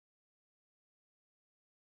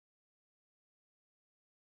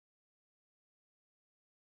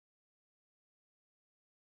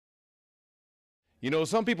You know,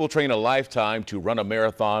 some people train a lifetime to run a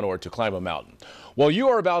marathon or to climb a mountain. Well, you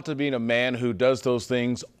are about to meet a man who does those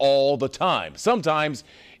things all the time, sometimes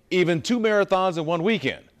even 2 marathons in one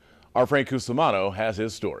weekend. Our Frank Cusimano has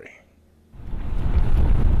his story.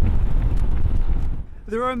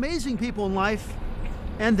 There are amazing people in life,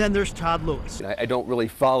 and then there's Todd Lewis. I don't really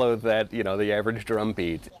follow that, the average drum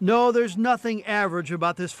beat. No, there's nothing average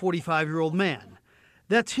about this 45-year-old man.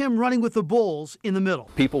 That's him running with the bulls in the middle.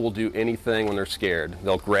 People will do anything when they're scared.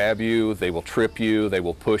 They'll grab you, they will trip you, they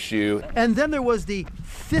will push you. And then there was the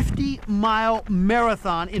 50-mile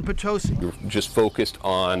marathon in Potosi. You're just focused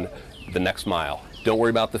on the next mile. Don't worry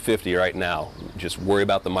about the 50 right now. Just worry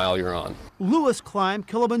about the mile you're on. Lewis climbed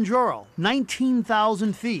Kilimanjaro,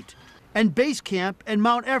 19,000 feet, and base camp and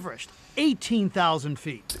Mount Everest, 18,000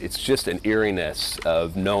 feet. It's just an eeriness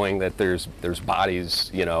of knowing that there's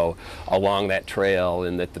bodies, along that trail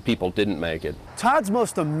and that the people didn't make it. Todd's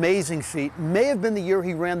most amazing feat may have been the year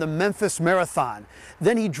he ran the Memphis Marathon.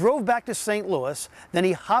 Then he drove back to St. Louis, then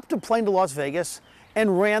he hopped a plane to Las Vegas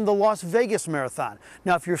and ran the Las Vegas Marathon.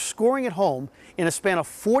 Now, if you're scoring at home, in a span of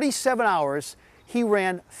 47 hours, he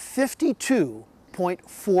ran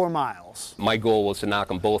 52.4 miles. My goal was to knock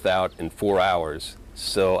them both out in 4 hours.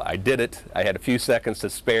 So I did it. I had a few seconds to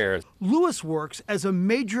spare. Lewis works as a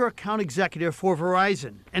major account executive for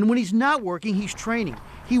Verizon, and when he's not working, he's training.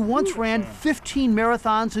 He once ran 15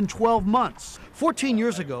 marathons in 12 months. 14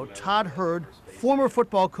 years ago, Todd heard former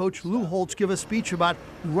football coach Lou Holtz give a speech about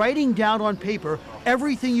writing down on paper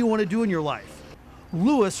everything you want to do in your life.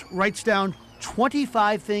 Lewis writes down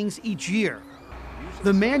 25 things each year.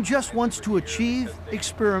 The man just wants to achieve,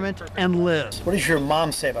 experiment, and live. What does your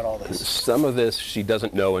mom say about all this? Some of this she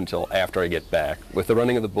doesn't know until after I get back. With the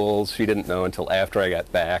running of the bulls, she didn't know until after I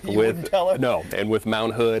got back. You wouldn't tell her? No, and with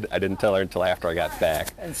Mount Hood, I didn't tell her until after I got back.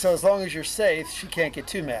 And so as long as you're safe, she can't get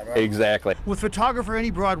too mad, right? Exactly. With photographer Andy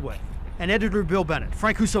Broadway and editor Bill Bennett,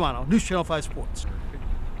 Frank Cusimano, News Channel 5 Sports.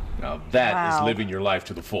 Now that is living your life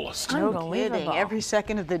to the fullest. No kidding. Every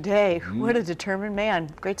second of the day. What a determined man.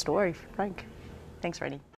 Great story, Frank. Thanks,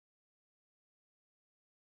 Freddie.